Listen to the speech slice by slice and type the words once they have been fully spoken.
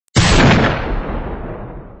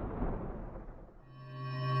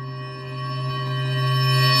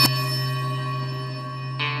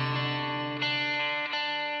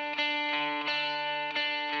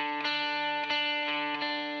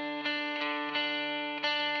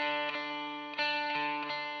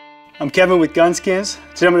I'm Kevin with GunSkins.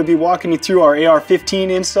 Today I'm going to be walking you through our AR-15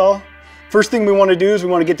 install. First thing we want to do is we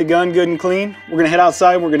want to get the gun good and clean. We're going to head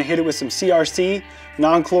outside, we're going to hit it with some CRC,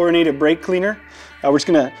 non-chlorinated brake cleaner. We're just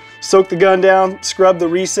going to soak the gun down, scrub the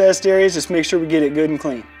recessed areas, just make sure we get it good and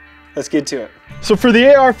clean. Let's get to it. So for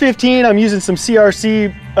the AR-15, I'm using some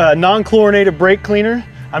CRC non-chlorinated brake cleaner.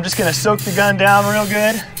 I'm just going to soak the gun down real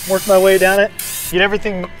good, work my way down it, get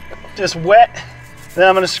everything just wet. Then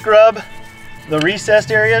I'm going to scrub the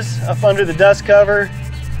recessed areas up under the dust cover,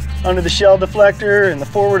 under the shell deflector and the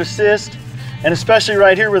forward assist, and especially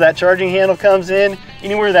right here where that charging handle comes in,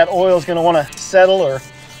 anywhere that oil is going to want to settle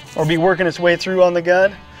or be working its way through on the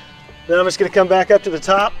gun. Then I'm just going to come back up to the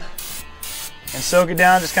top and soak it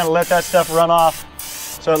down, just kind of let that stuff run off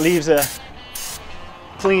so it leaves a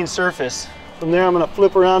clean surface. From there I'm going to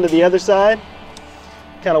flip around to the other side,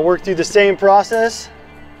 kind of work through the same process.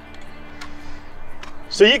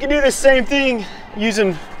 So you can do the same thing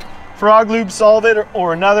using frog lube solvent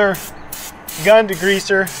or another gun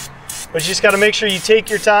degreaser, but you just got to make sure you take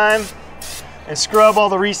your time and scrub all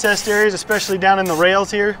the recessed areas, especially down in the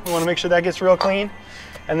rails here. We want to make sure that gets real clean,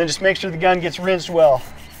 and then just make sure the gun gets rinsed well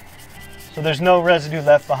so there's no residue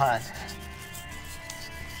left behind.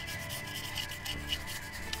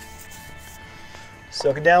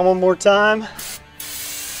 Soak it down one more time,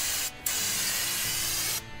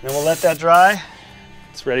 then we'll let that dry.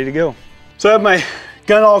 It's ready to go. So I have my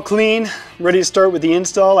gun all clean, ready to start with the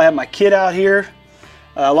install. I have my kit out here.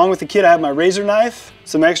 Along with the kit, I have my razor knife,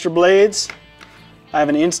 some extra blades. I have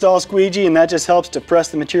an install squeegee, and that just helps to press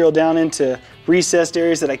the material down into recessed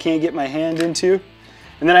areas that I can't get my hand into.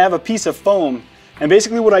 And then I have a piece of foam. And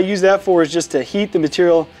basically what I use that for is just to heat the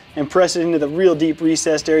material and press it into the real deep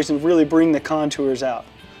recessed areas and really bring the contours out.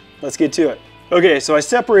 Let's get to it. Okay, so I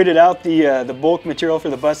separated out the bulk material for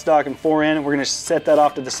the buttstock and forend, and we're going to set that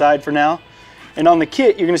off to the side for now. And on the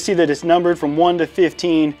kit, you're going to see that it's numbered from 1 to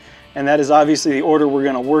 15, and that is obviously the order we're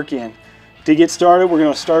going to work in. To get started, we're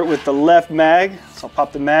going to start with the left mag. So I'll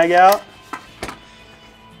pop the mag out.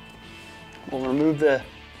 We'll remove the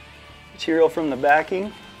material from the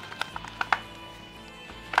backing.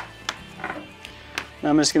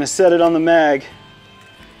 Now I'm just going to set it on the mag,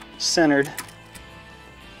 centered.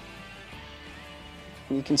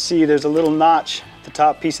 You can see there's a little notch at the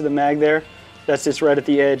top piece of the mag there. That sits right at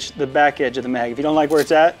the edge, the back edge of the mag. If you don't like where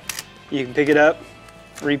it's at, you can pick it up,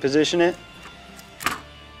 reposition it,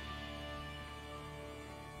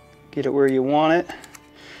 get it where you want it.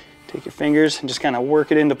 Take your fingers and just kind of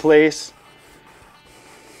work it into place.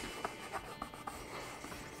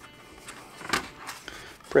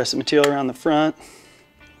 Press the material around the front.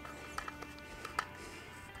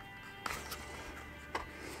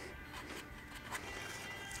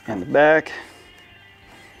 And the back.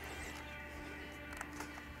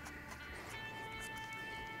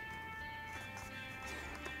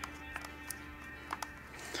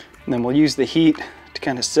 And then we'll use the heat to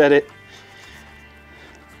kind of set it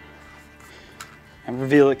and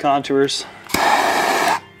reveal the contours.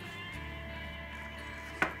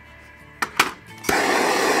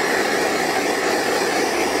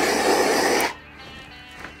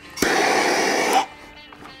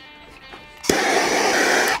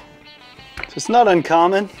 So it's not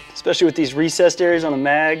uncommon, especially with these recessed areas on a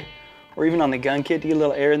mag or even on the gun kit, to get a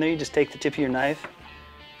little air in there. You just take the tip of your knife,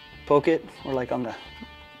 poke it, or like on the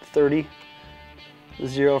 30, the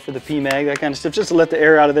 0 for the P mag, that kind of stuff, just to let the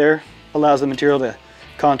air out of there. Allows the material to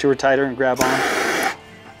contour tighter and grab on.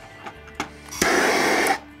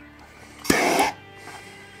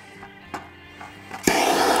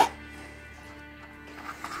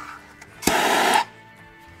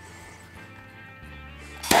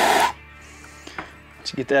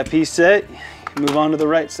 Once you get that piece set, you can move on to the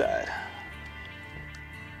right side.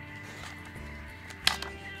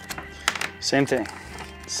 Same thing,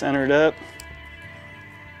 center it up.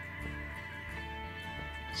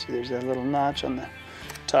 See, there's that little notch on the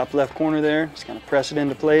top left corner there. Just kind of press it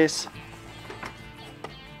into place.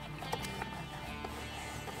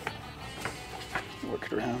 Work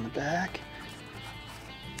it around the back.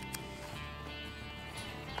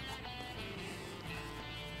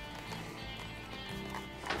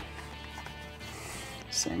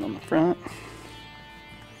 Same on the front.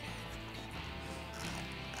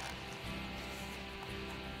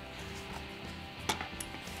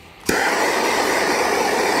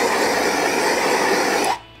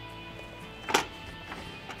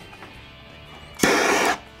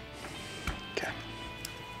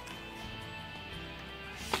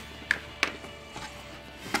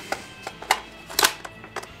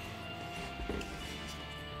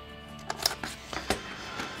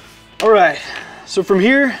 All right, so from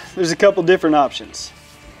here, there's a couple different options.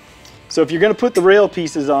 So if you're going to put the rail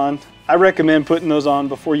pieces on, I recommend putting those on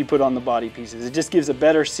before you put on the body pieces. It just gives a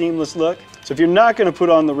better seamless look. So if you're not going to put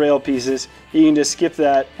on the rail pieces, you can just skip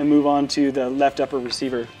that and move on to the left upper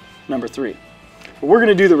receiver number 3. But we're going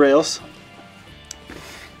to do the rails.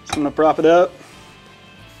 So I'm going to prop it up.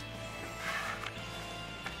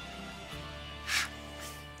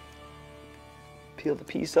 Peel the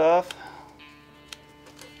piece off.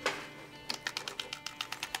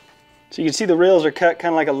 So you can see the rails are cut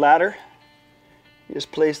kind of like a ladder. You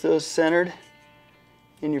just place those centered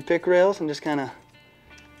in your pick rails and just kind of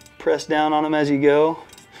press down on them as you go.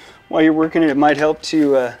 While you're working it, it might help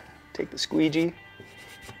to take the squeegee.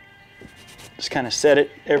 Just kind of set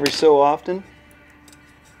it every so often.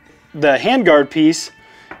 The handguard piece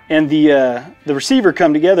and the receiver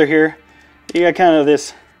come together here. You got kind of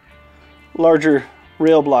this larger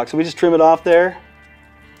rail block. So we just trim it off there.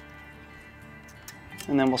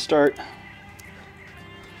 And then we'll start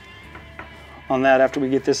on that after we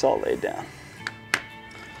get this all laid down.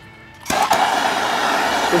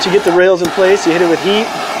 Once you get the rails in place, you hit it with heat.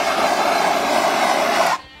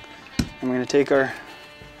 And we're going to take our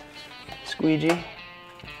squeegee and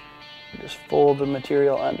just fold the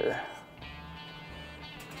material under.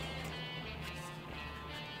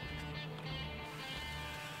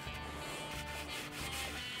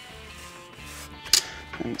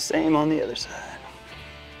 And the same on the other side.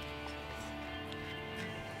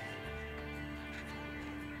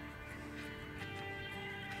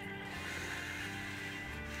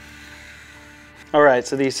 All right,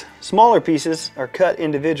 so these smaller pieces are cut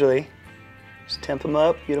individually. Just temp them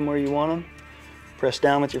up, get them where you want them. Press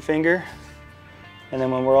down with your finger. And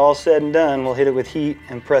then when we're all said and done, we'll hit it with heat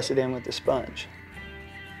and press it in with the sponge.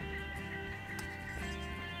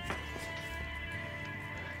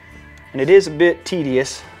 And it is a bit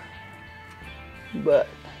tedious, but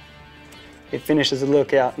it finishes the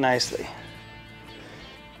look out nicely.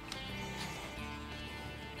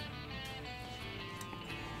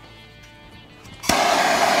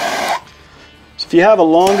 So if you have a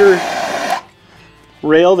longer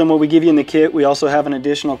rail than what we give you in the kit, we also have an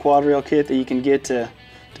additional quad rail kit that you can get to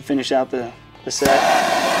finish out the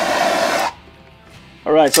set.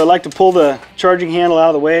 All right, so I like to pull the charging handle out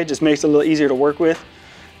of the way. It just makes it a little easier to work with.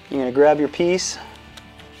 You're going to grab your piece.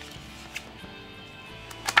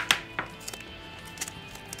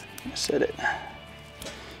 Set it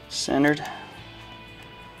centered.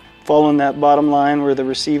 Following that bottom line where the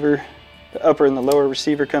receiver, the upper and the lower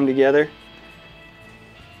receiver come together.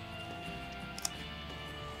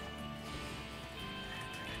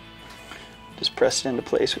 Just press it into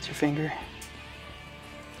place with your finger.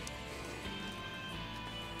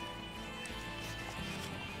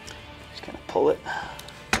 Just kind of pull it.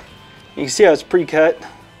 You can see how it's pre-cut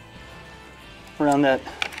around that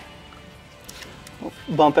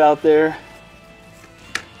bump out there.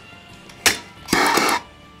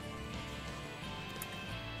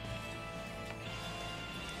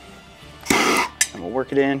 And we'll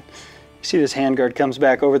work it in. You see this handguard comes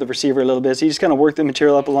back over the receiver a little bit, so you just kind of work the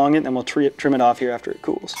material up along it, and then we'll trim it off here after it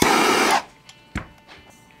cools.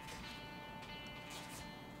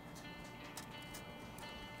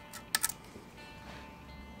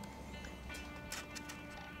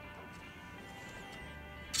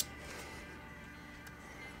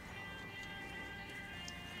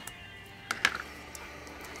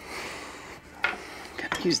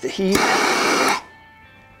 Use the heat.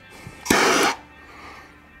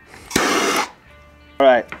 All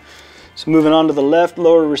right, so moving on to the left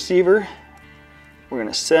lower receiver, we're going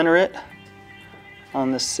to center it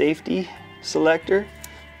on the safety selector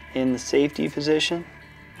in the safety position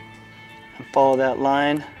and follow that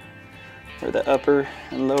line where the upper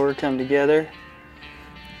and lower come together.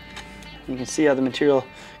 You can see how the material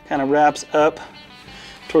kind of wraps up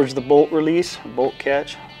towards the bolt release, or bolt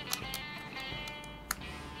catch.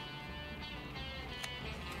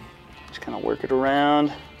 Kind of work it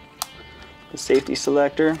around the safety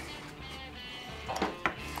selector.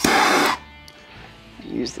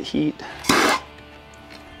 Use the heat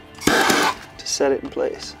to set it in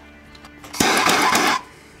place.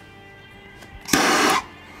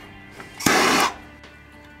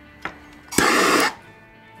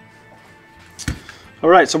 All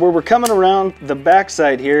right, so where we're coming around the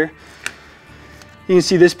backside here, you can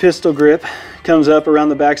see this pistol grip comes up around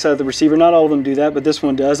the backside of the receiver. Not all of them do that, but this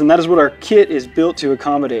one does, and that is what our kit is built to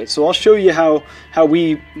accommodate. So I'll show you how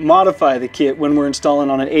we modify the kit when we're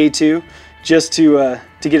installing on an A2, just to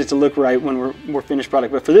get it to look right when we're finished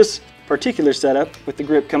product. But for this particular setup, with the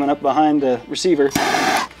grip coming up behind the receiver,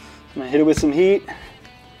 I'm gonna hit it with some heat,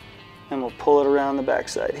 and we'll pull it around the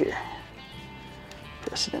backside here.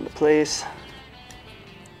 Press it into place.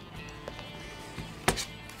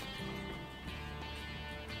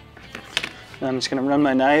 And I'm just going to run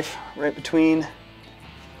my knife right between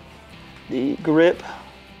the grip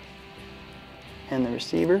and the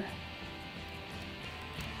receiver.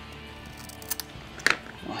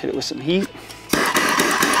 I'll hit it with some heat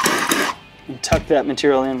and tuck that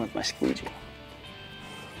material in with my squeegee.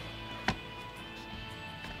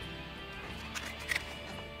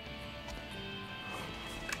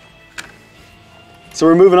 So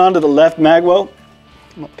we're moving on to the left mag well.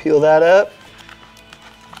 I'm going to peel that up.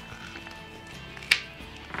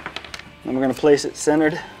 Then we're going to place it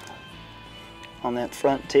centered on that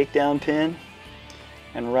front takedown pin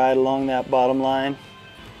and right along that bottom line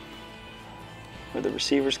where the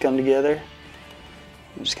receivers come together.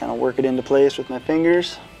 And just kind of work it into place with my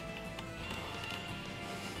fingers.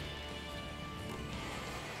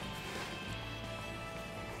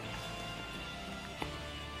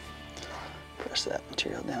 Press that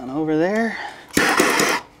material down over there.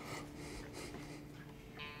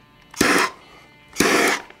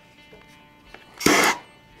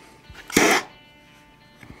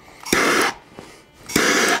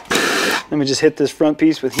 Then we just hit this front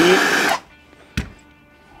piece with heat,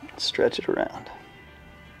 stretch it around.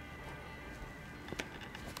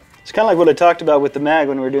 It's kind of like what I talked about with the mag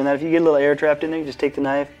when we were doing that. If you get a little air trapped in there, you just take the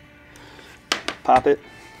knife, pop it,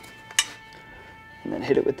 and then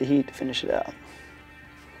hit it with the heat to finish it out.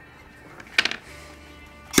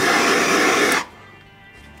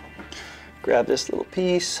 Grab this little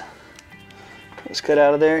piece, let's cut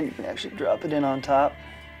out of there, and you can actually drop it in on top.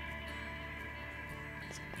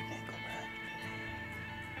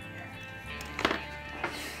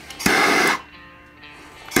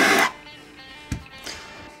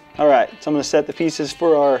 Alright, so I'm going to set the pieces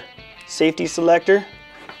for our safety selector.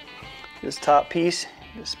 This top piece,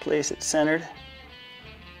 just place it centered.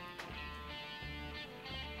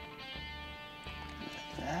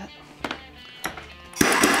 Like that.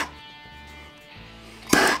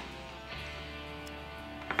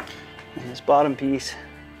 And this bottom piece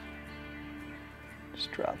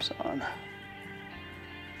just drops on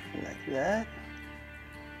like that.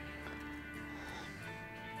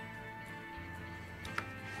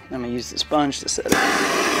 I'm going to use the sponge to set it.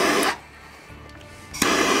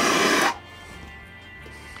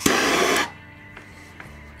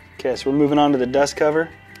 Okay, so we're moving on to the dust cover.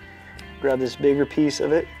 Grab this bigger piece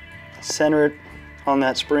of it, center it on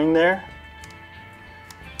that spring there.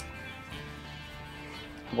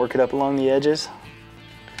 Work it up along the edges,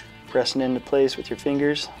 pressing it into place with your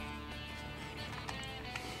fingers.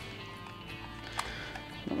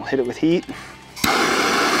 And we'll hit it with heat.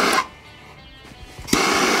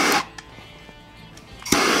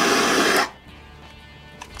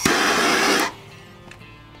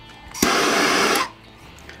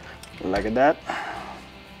 Like that.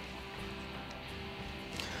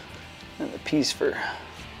 And the piece for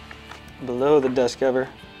below the dust cover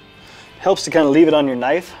helps to kind of leave it on your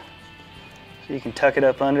knife, so you can tuck it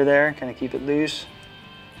up under there, kind of keep it loose,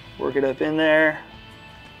 work it up in there.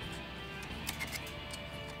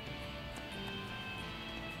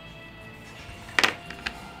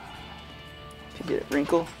 If you get it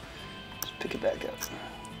wrinkle, just pick it back up.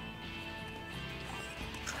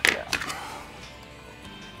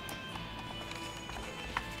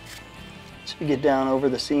 You get down over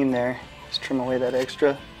the seam there, just trim away that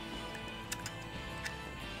extra.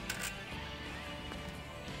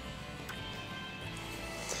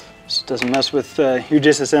 Just doesn't mess with your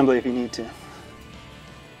disassembly if you need to.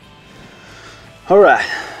 Alright,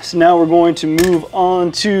 so now we're going to move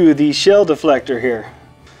on to the shell deflector here.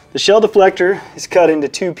 The shell deflector is cut into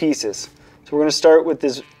two pieces. So we're going to start with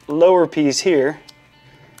this lower piece here.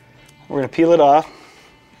 We're going to peel it off.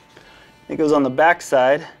 It goes on the back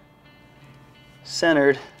side,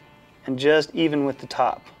 centered and just even with the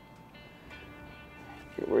top.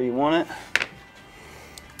 Get where you want it,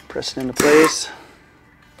 press it into place,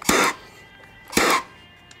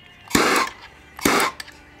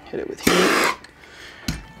 hit it with heat.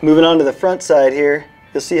 Moving on to the front side here,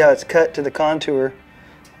 you'll see how it's cut to the contour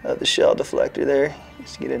of the shell deflector there.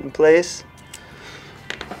 Just get it in place,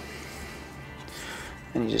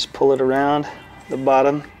 and you just pull it around the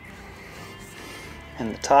bottom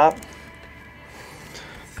and the top.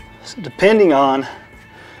 So depending on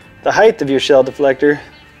the height of your shell deflector,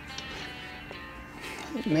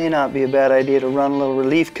 it may not be a bad idea to run a little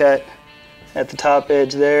relief cut at the top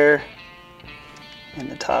edge there and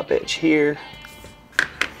the top edge here.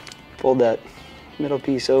 Fold that middle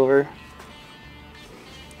piece over.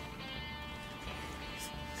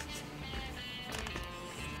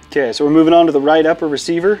 Okay, so we're moving on to the right upper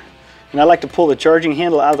receiver, and I like to pull the charging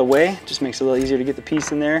handle out of the way. It just makes it a little easier to get the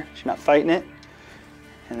piece in there so you're not fighting it.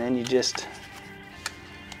 And then you just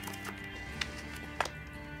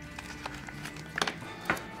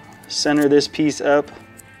center this piece up,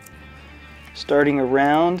 starting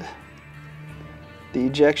around the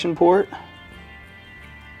ejection port.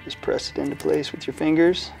 Just press it into place with your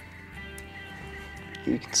fingers.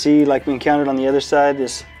 You can see, like we encountered on the other side,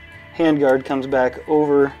 this handguard comes back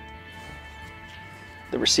over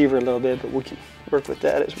the receiver a little bit, but we can work with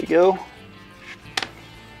that as we go.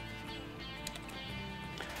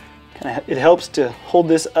 It helps to hold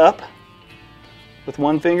this up with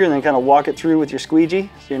one finger and then kind of walk it through with your squeegee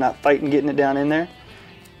so you're not fighting getting it down in there.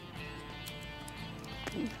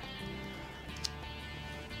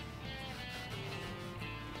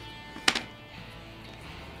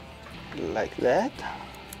 Like that.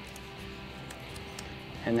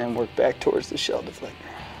 And then work back towards the shell deflector.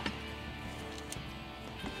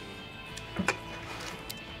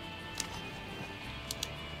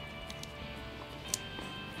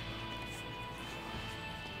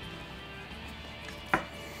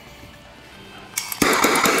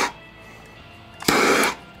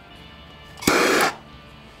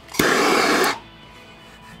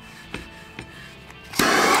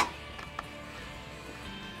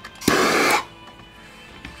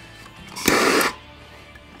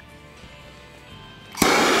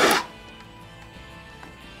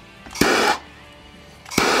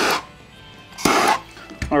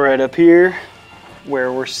 All right, up here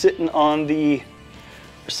where we're sitting on the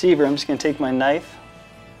receiver, I'm just gonna take my knife.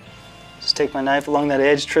 Just take my knife along that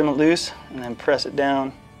edge, trim it loose, and then press it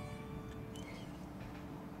down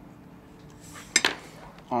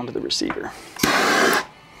onto the receiver.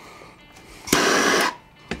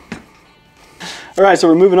 All right, so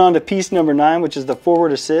we're moving on to piece number 9, which is the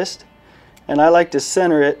forward assist. And I like to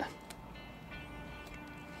center it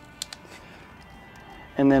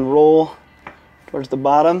and then roll towards the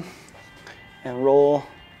bottom and roll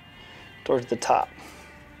towards the top.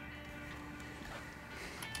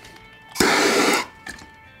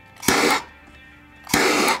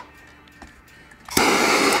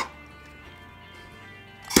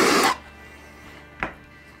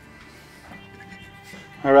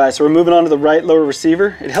 All right, so we're moving on to the right lower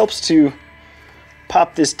receiver. It helps to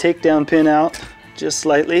pop this takedown pin out just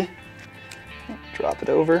slightly. Drop it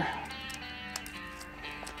over.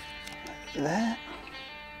 Like that.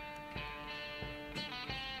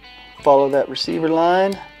 Follow that receiver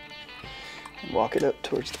line and walk it up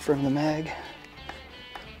towards the front of the mag,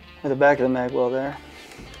 or the back of the mag well there.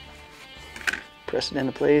 Press it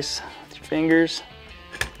into place with your fingers.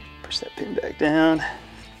 Push that pin back down.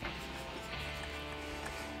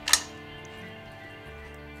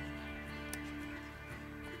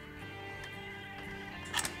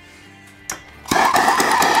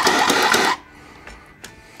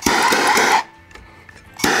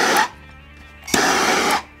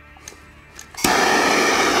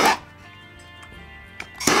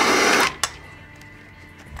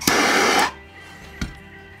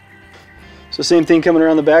 So same thing coming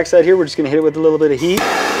around the backside here. We're just going to hit it with a little bit of heat.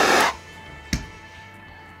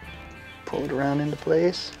 Pull it around into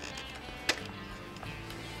place.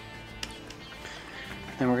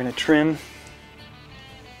 Then we're going to trim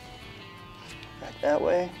back that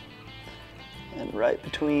way and right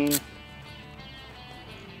between the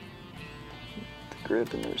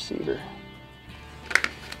grip and the receiver.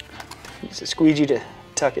 Use a squeegee to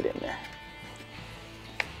tuck it in there.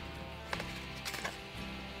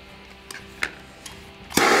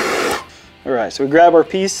 All right, so we grab our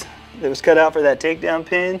piece that was cut out for that takedown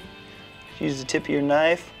pin. Use the tip of your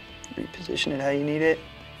knife, reposition it how you need it.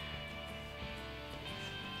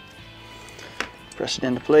 Press it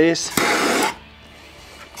into place.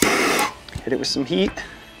 Hit it with some heat.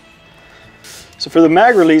 So for the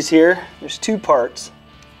mag release here, there's 2 parts.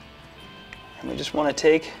 And we just want to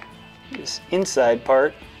take this inside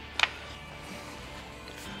part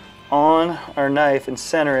on our knife and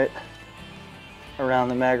center it around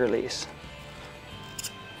the mag release.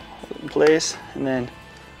 Hold it in place and then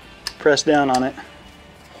press down on it.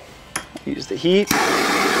 Use the heat,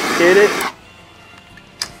 hit it.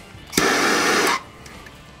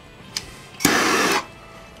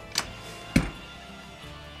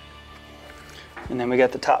 And then we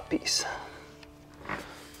got the top piece.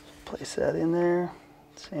 Place that in there.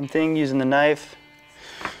 Same thing, using the knife.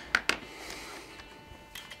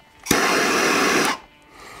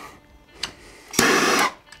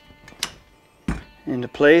 Into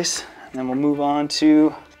place, and then we'll move on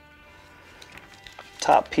to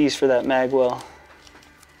top piece for that mag well.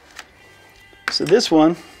 So this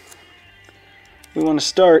one, we want to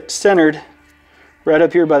start centered right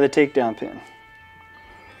up here by the takedown pin.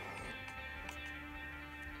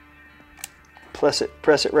 Press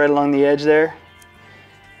it right along the edge there,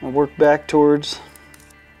 and work back towards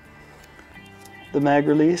the mag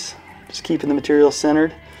release Just keeping the material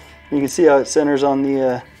centered. And you can see how it centers on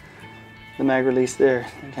the mag release there.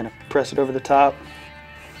 And kind of press it over the top.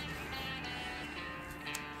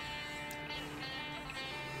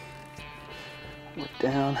 Work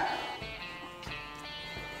down.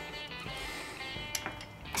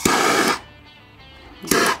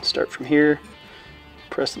 Start from here.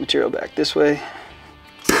 Press the material back this way.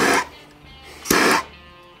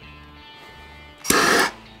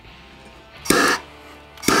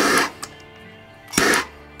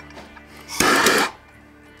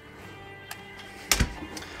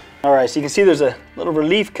 All right, so you can see there's a little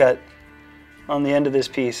relief cut on the end of this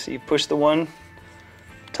piece. You push the one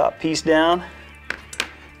top piece down.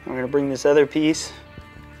 We're going to bring this other piece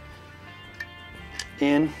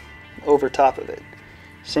in over top of it.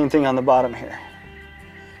 Same thing on the bottom here.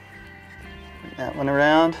 Bring that one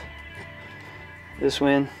around. This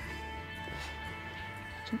one.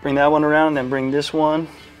 So bring that one around and then bring this one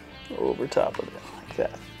over top of it like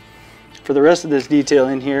that. For the rest of this detail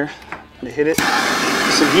in here, I'm going to hit it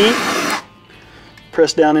with some heat.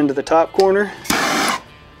 Press down into the top corner.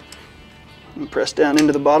 And press down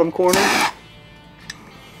into the bottom corner.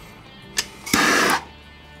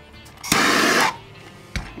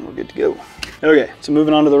 And we're good to go. Okay, so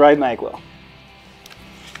moving on to the right mag well.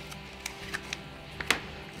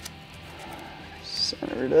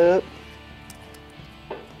 Center it up.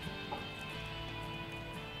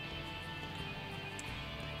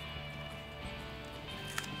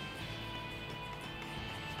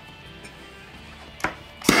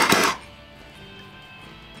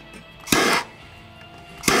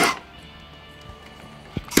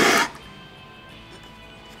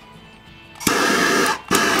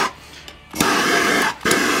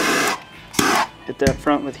 Hit that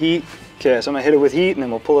front with heat. Okay, so I'm gonna hit it with heat and then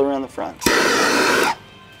we'll pull it around the front.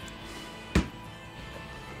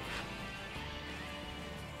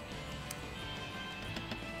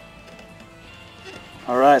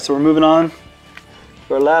 All right, so we're moving on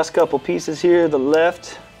to our last couple pieces here. The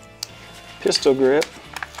left pistol grip.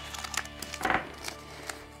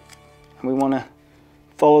 And we wanna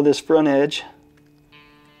follow this front edge.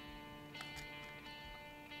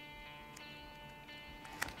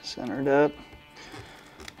 Center it up.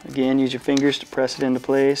 Again, use your fingers to press it into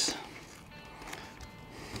place.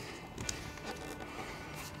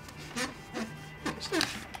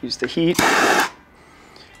 Use the heat to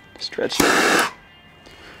stretch it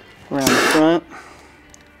around the front.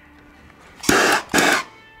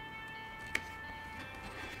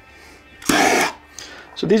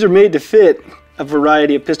 So these are made to fit a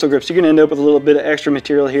variety of pistol grips. You're going to end up with a little bit of extra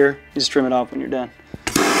material here. You just trim it off when you're done.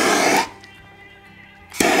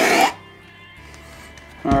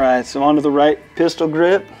 Alright, so onto the right pistol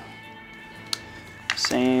grip.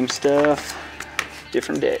 Same stuff,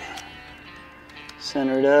 different day.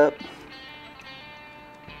 Center it up.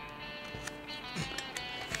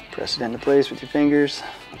 Press it into place with your fingers.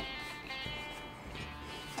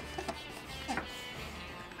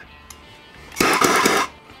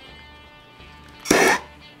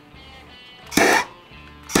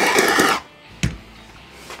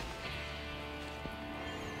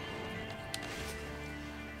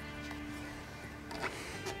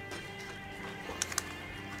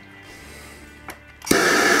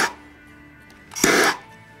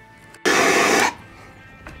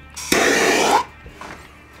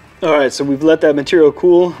 Alright, so we've let that material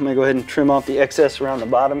cool. I'm going to go ahead and trim off the excess around the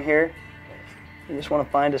bottom here. You just want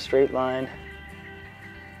to find a straight line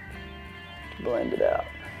to blend it out.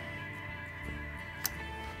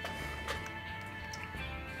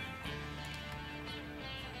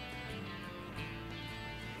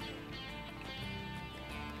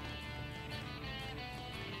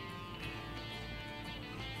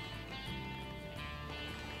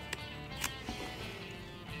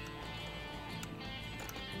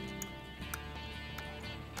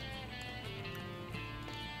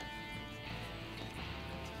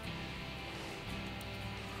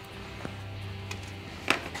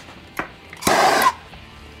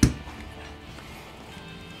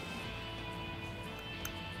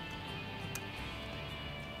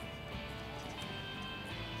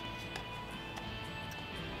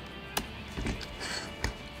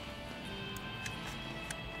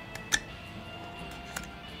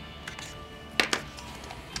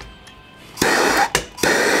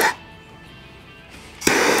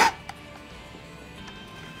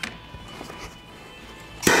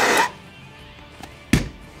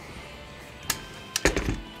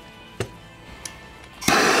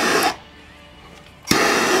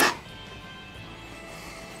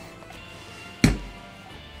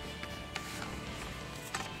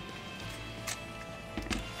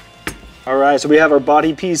 All right, so we have our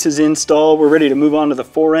body pieces installed. We're ready to move on to the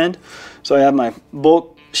forend. So I have my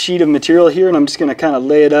bulk sheet of material here, and I'm just gonna kind of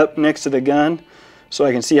lay it up next to the gun so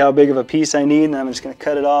I can see how big of a piece I need, and I'm just gonna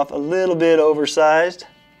cut it off a little bit oversized.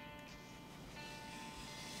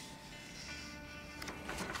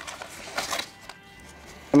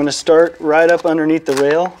 I'm gonna start right up underneath the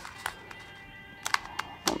rail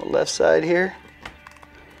on the left side here.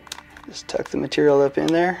 Just tuck the material up in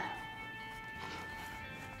there.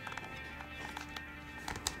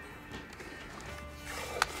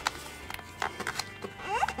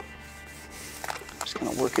 Just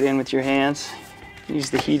gonna work it in with your hands. Use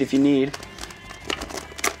the heat if you need.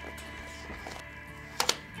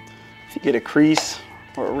 If you get a crease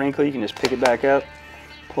or a wrinkle, you can just pick it back up,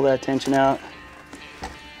 pull that tension out,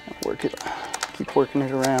 and work it, keep working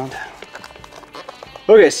it around.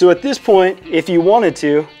 Okay, so at this point, if you wanted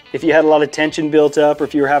to, if you had a lot of tension built up or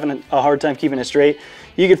if you were having a hard time keeping it straight,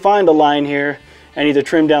 you could find a line here and either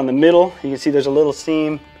trim down the middle. You can see there's a little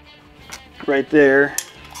seam right there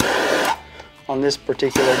on this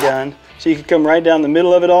particular gun. So you could come right down the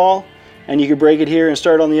middle of it all and you could break it here and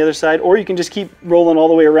start on the other side, or you can just keep rolling all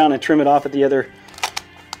the way around and trim it off at the other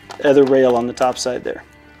rail on the top side there.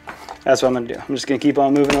 That's what I'm gonna do. I'm just gonna keep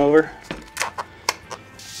on moving over.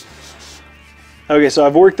 Okay, so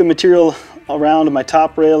I've worked the material around my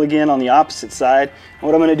top rail again on the opposite side. And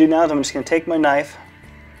what I'm gonna do now is I'm just gonna take my knife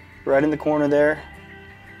right in the corner there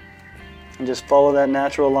and just follow that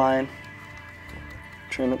natural line,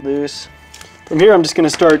 trim it loose. From here, I'm just going to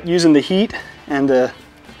start using the heat and the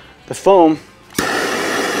foam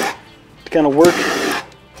to kind of work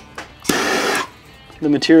the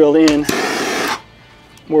material in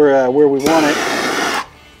where we want it.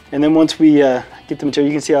 And then once we get the material,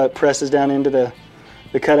 you can see how it presses down into the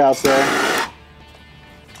cutouts there.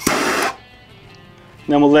 And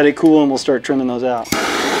then we'll let it cool and we'll start trimming those out.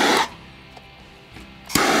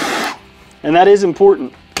 And that is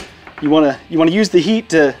important. You want to use the heat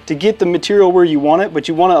to get the material where you want it, but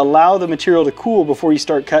you want to allow the material to cool before you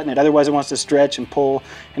start cutting it. Otherwise it wants to stretch and pull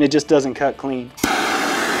and it just doesn't cut clean.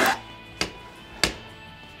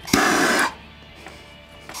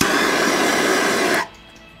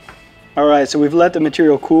 Alright, so we've let the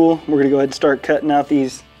material cool. We're going to go ahead and start cutting out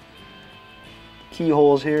these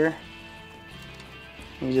keyholes here.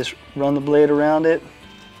 You just run the blade around it.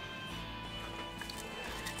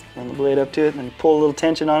 Run the blade up to it and then pull a little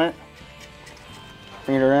tension on it.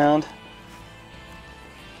 Bring it around.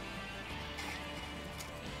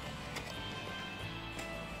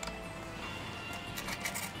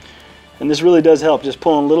 And this really does help, just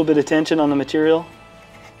pulling a little bit of tension on the material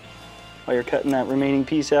while you're cutting that remaining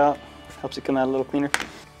piece out. Helps it come out a little cleaner.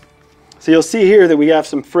 So you'll see here that we have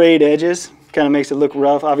some frayed edges. Kind of makes it look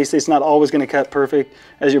rough. Obviously it's not always going to cut perfect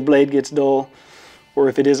as your blade gets dull or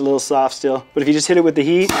if it is a little soft still. But if you just hit it with the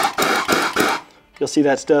heat, you'll see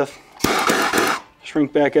that stuff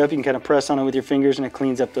shrink back up. You can kind of press on it with your fingers and it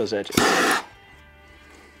cleans up those edges.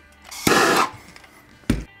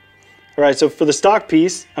 Alright, so for the stock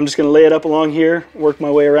piece, I'm just going to lay it up along here, work my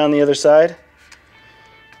way around the other side.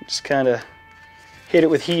 Just kind of hit it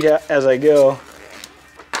with heat as I go.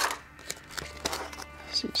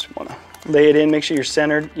 So you just want to lay it in, make sure you're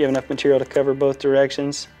centered, you have enough material to cover both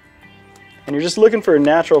directions. And you're just looking for a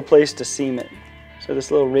natural place to seam it. So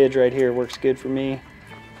this little ridge right here works good for me.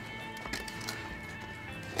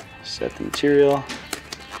 Set the material,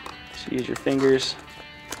 just use your fingers.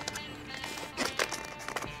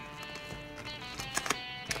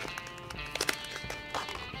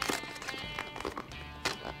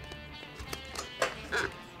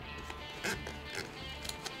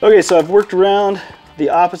 Okay, so I've worked around the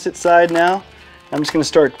opposite side now. I'm just going to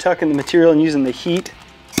start tucking the material and using the heat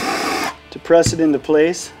to press it into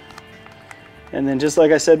place. And then just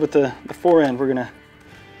like I said with the forend, we're going to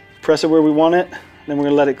press it where we want it, then we're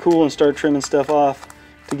going to let it cool and start trimming stuff off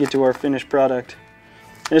to get to our finished product.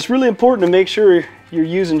 And it's really important to make sure you're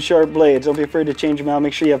using sharp blades. Don't be afraid to change them out.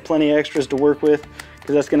 Make sure you have plenty of extras to work with,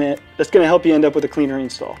 because that's going to help you end up with a cleaner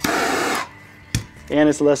install. And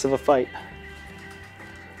it's less of a fight.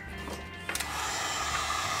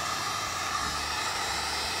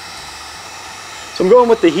 So I'm going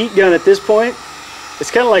with the heat gun at this point.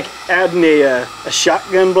 It's kind of like adding a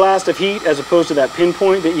shotgun blast of heat as opposed to that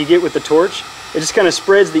pinpoint that you get with the torch. It just kind of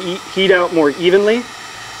spreads the heat out more evenly.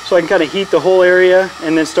 So I can kind of heat the whole area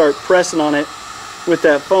and then start pressing on it with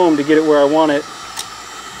that foam to get it where I want it.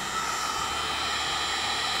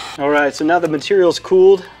 Alright, so now the material's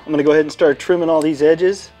cooled. I'm going to go ahead and start trimming all these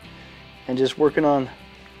edges and just working on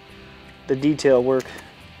the detail work.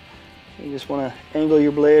 You just want to angle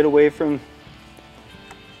your blade away from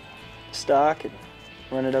stock and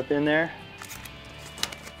run it up in there.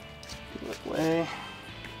 Look away.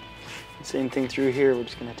 Same thing through here. We're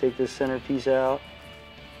just going to take this center piece out.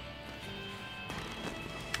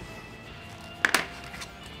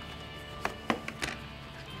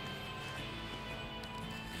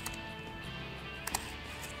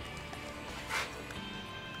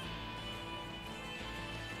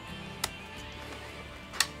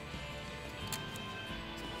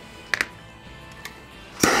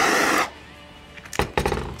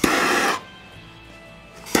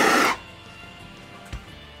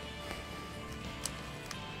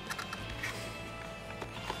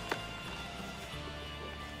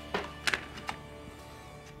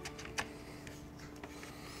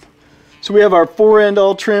 So we have our forend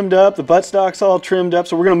all trimmed up, the buttstock's all trimmed up,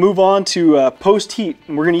 so we're going to move on to post-heat.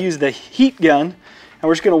 And we're going to use the heat gun, and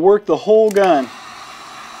we're just going to work the whole gun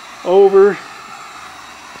over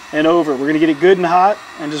and over. We're going to get it good and hot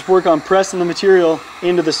and just work on pressing the material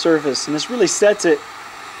into the surface. And this really sets it,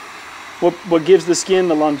 what gives the skin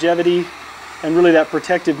the longevity and really that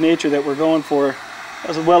protective nature that we're going for,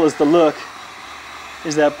 as well as the look,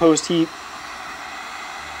 is that post-heat.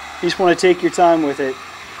 You just want to take your time with it.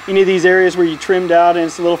 Any of these areas where you trimmed out and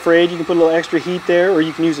it's a little frayed, you can put a little extra heat there, or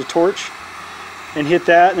you can use a torch and hit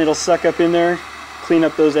that and it'll suck up in there, clean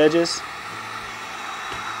up those edges.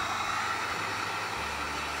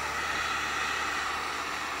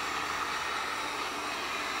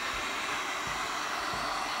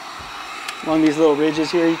 Along these little ridges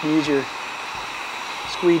here, you can use your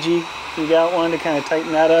squeegee if you got one to kind of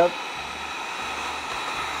tighten that up.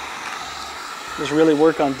 Just really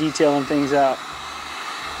work on detailing things out.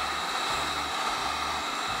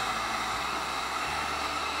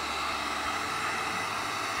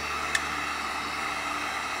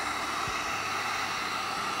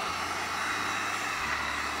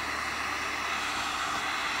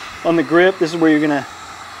 On the grip, this is where you're going to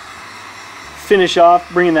finish off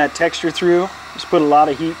bringing that texture through. Just put a lot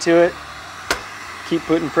of heat to it. Keep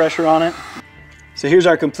putting pressure on it. So here's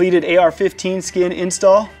our completed AR-15 skin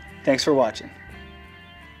install. Thanks for watching.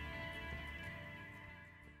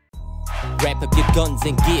 Wrap up your guns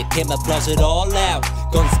and gear, camouflage it all out.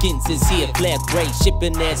 GunSkins is here, flat gray,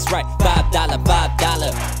 shipping that's right.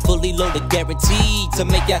 $5, fully loaded, guaranteed to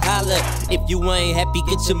make you holler. If you ain't happy,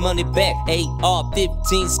 get your money back.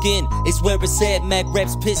 AR-15 skin, it's where it's at. Mag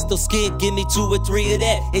reps, pistol skin, give me 2 or 3 of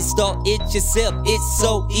that. Install it yourself, it's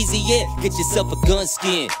so easy, yeah. Get yourself a gun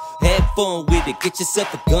skin, have fun with it. Get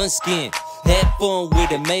yourself a gun skin, have fun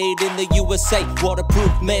with it. Made in the USA,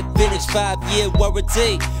 waterproof, matte finish, 5-year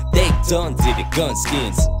warranty. They done did it,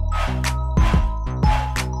 GunSkins.